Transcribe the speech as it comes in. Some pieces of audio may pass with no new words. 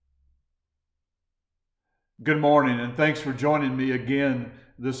Good morning, and thanks for joining me again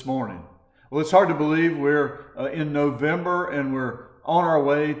this morning. Well, it's hard to believe we're in November and we're on our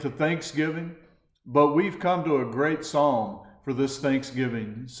way to Thanksgiving, but we've come to a great psalm for this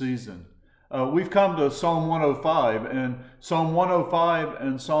Thanksgiving season. We've come to Psalm 105, and Psalm 105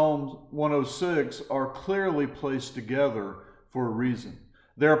 and Psalm 106 are clearly placed together for a reason.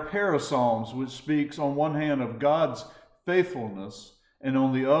 They're parapsalms, which speaks on one hand of God's faithfulness and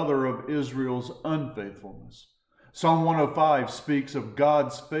on the other of Israel's unfaithfulness. Psalm 105 speaks of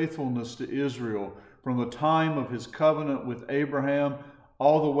God's faithfulness to Israel from the time of his covenant with Abraham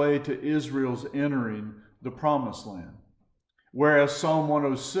all the way to Israel's entering the promised land. Whereas Psalm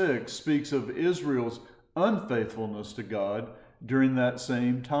 106 speaks of Israel's unfaithfulness to God during that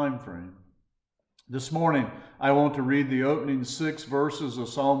same time frame. This morning, I want to read the opening 6 verses of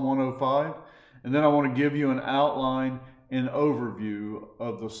Psalm 105, and then I want to give you an outline and overview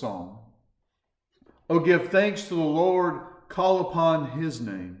of the psalm. Oh, give thanks to the Lord, call upon his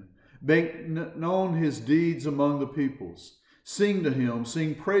name, make known his deeds among the peoples. Sing to him,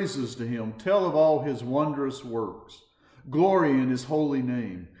 sing praises to him, tell of all his wondrous works. Glory in his holy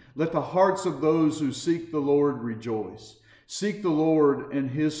name. Let the hearts of those who seek the Lord rejoice. Seek the Lord and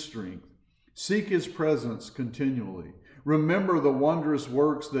his strength. Seek his presence continually. Remember the wondrous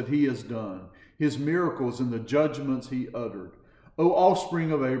works that he has done, his miracles and the judgments he uttered. O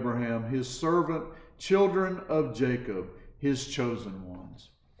offspring of Abraham, his servant, children of Jacob, his chosen ones.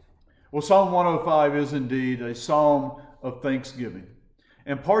 Well, Psalm 105 is indeed a psalm of thanksgiving,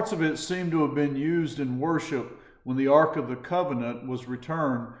 and parts of it seem to have been used in worship when the Ark of the Covenant was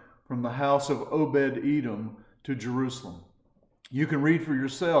returned from the house of Obed-Edom to Jerusalem. You can read for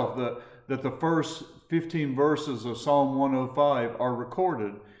yourself that the first 15 verses of Psalm 105 are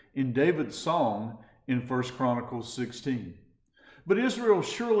recorded in David's song in 1 Chronicles 16. But Israel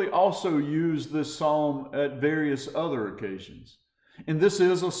surely also used this psalm at various other occasions. And this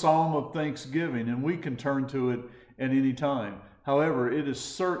is a psalm of thanksgiving, and we can turn to it at any time. However, it is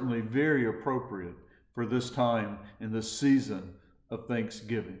certainly very appropriate for this time in this season of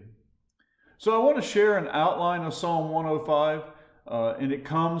thanksgiving. So I want to share an outline of Psalm 105, and it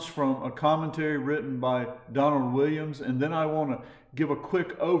comes from a commentary written by Donald Williams, and then I want to give a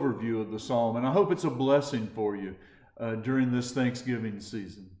quick overview of the psalm, and I hope it's a blessing for you during this Thanksgiving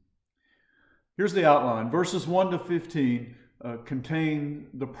season. Here's the outline. Verses 1 to 15 contain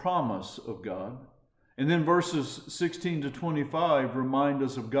the promise of God, and then verses 16 to 25 remind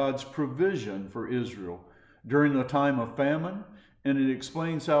us of God's provision for Israel during the time of famine, and it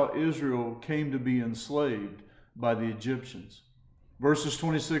explains how Israel came to be enslaved by the Egyptians. Verses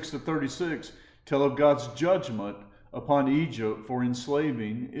 26 to 36 tell of God's judgment upon Egypt for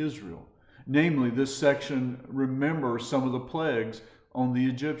enslaving Israel. Namely, this section remembers some of the plagues on the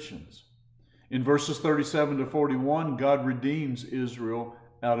Egyptians. In verses 37 to 41, God redeems Israel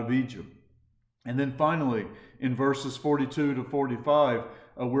out of Egypt. And then finally, in verses 42 to 45,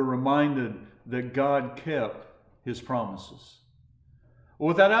 we're reminded that God kept his promises. Well,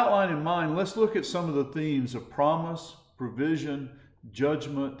 with that outline in mind, let's look at some of the themes of promise, provision,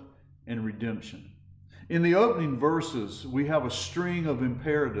 judgment, and redemption. In the opening verses, we have a string of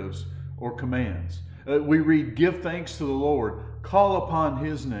imperatives or commands. We read, give thanks to the Lord, call upon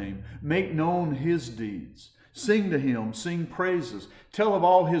his name, make known his deeds, sing to him, sing praises, tell of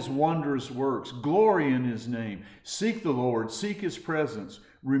all his wondrous works, glory in his name, seek the Lord, seek his presence,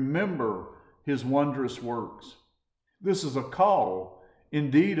 remember his wondrous works. This is a call,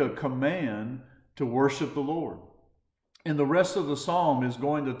 indeed a command to worship the Lord. And the rest of the psalm is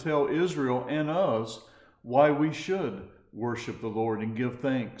going to tell Israel and us why we should worship the Lord and give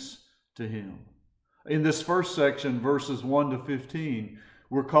thanks to him. In this first section, verses 1 to 15,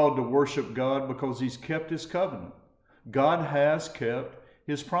 we're called to worship God because he's kept his covenant. God has kept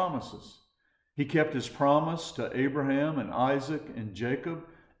his promises. He kept his promise to Abraham and Isaac and Jacob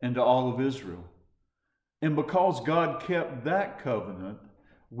and to all of Israel. And because God kept that covenant,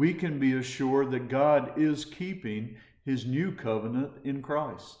 we can be assured that God is keeping his new covenant in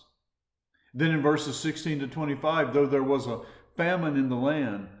Christ. Then in verses 16 to 25, though there was a famine in the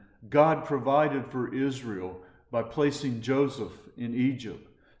land, God provided for Israel by placing Joseph in Egypt,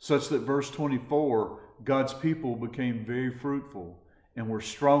 such that verse 24, God's people became very fruitful and were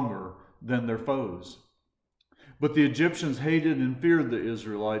stronger than their foes. But the Egyptians hated and feared the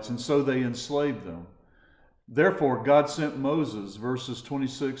Israelites, and so they enslaved them. Therefore, God sent Moses, verses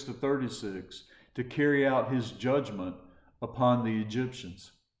 26 to 36, to carry out his judgment upon the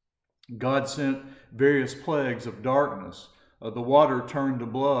Egyptians. God sent various plagues of darkness. The water turned to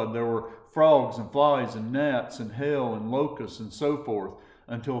blood. There were frogs and flies and gnats and hail and locusts and so forth,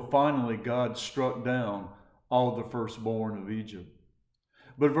 until finally God struck down all the firstborn of Egypt.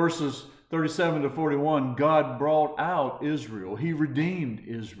 But verses 37 to 41, God brought out Israel. He redeemed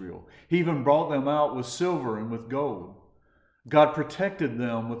Israel. He even brought them out with silver and with gold. God protected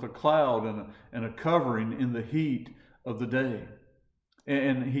them with a cloud and a covering in the heat of the day.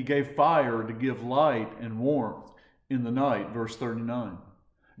 And he gave fire to give light and warmth in the night, verse 39.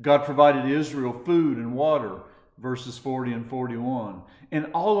 God provided Israel food and water, verses 40 and 41. And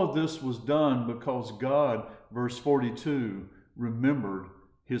all of this was done because God, verse 42, remembered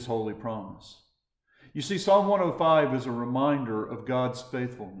his holy promise. You see, Psalm 105 is a reminder of God's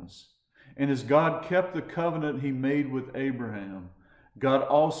faithfulness. And as God kept the covenant he made with Abraham, God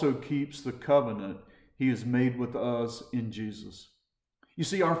also keeps the covenant he has made with us in Jesus. You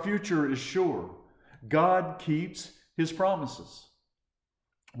see, our future is sure. God keeps his promises.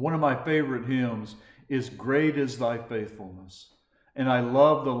 One of my favorite hymns is "Great is Thy Faithfulness." And I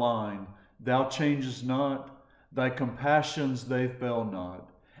love the line, "Thou changest not, thy compassions they fail not.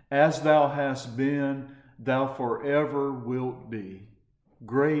 As thou hast been, thou forever wilt be.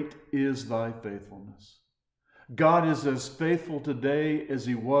 Great is thy faithfulness." God is as faithful today as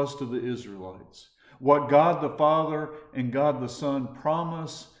he was to the Israelites. What God the Father and God the Son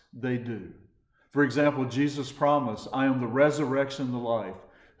promise, they do. For example, Jesus promised, "I am the resurrection and the life.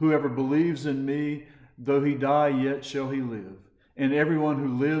 Whoever believes in me, though he die, yet shall he live. And everyone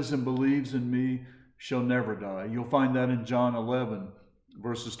who lives and believes in me shall never die." You'll find that in John 11,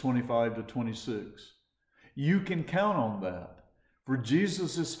 verses 25 to 26. You can count on that, for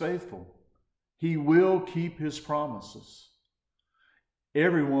Jesus is faithful. He will keep his promises.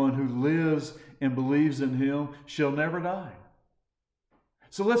 Everyone who lives and believes in him shall never die.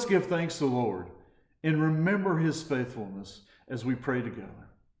 So let's give thanks to the Lord and remember his faithfulness as we pray together.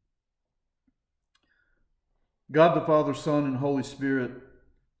 God the Father, Son, and Holy Spirit,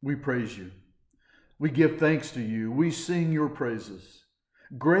 we praise you. We give thanks to you. We sing your praises.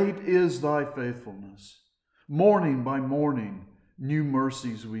 Great is thy faithfulness. Morning by morning, new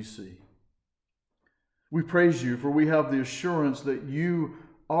mercies we see. We praise you, for we have the assurance that you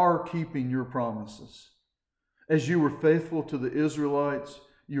are keeping your promises. As you were faithful to the Israelites,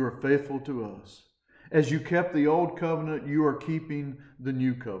 you are faithful to us. As you kept the old covenant, you are keeping the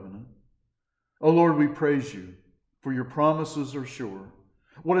new covenant. Oh Lord, we praise you, for your promises are sure.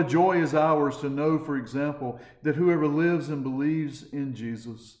 What a joy is ours to know, for example, that whoever lives and believes in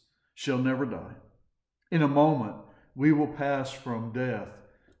Jesus shall never die. In a moment, we will pass from death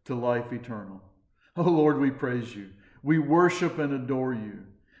to life eternal. Oh Lord, we praise you. We worship and adore you.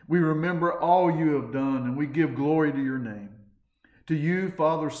 We remember all you have done, and we give glory to your name. To you,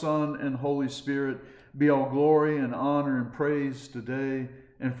 Father, Son, and Holy Spirit, be all glory and honor and praise today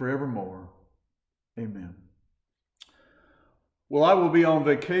and forevermore. Amen. Well, I will be on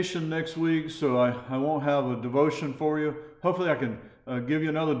vacation next week, so I won't have a devotion for you. Hopefully I can give you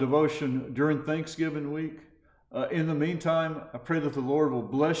another devotion during Thanksgiving week. In the meantime, I pray that the Lord will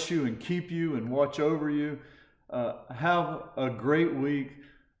bless you and keep you and watch over you. Have a great week.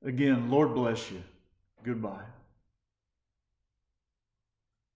 Again, Lord bless you. Goodbye.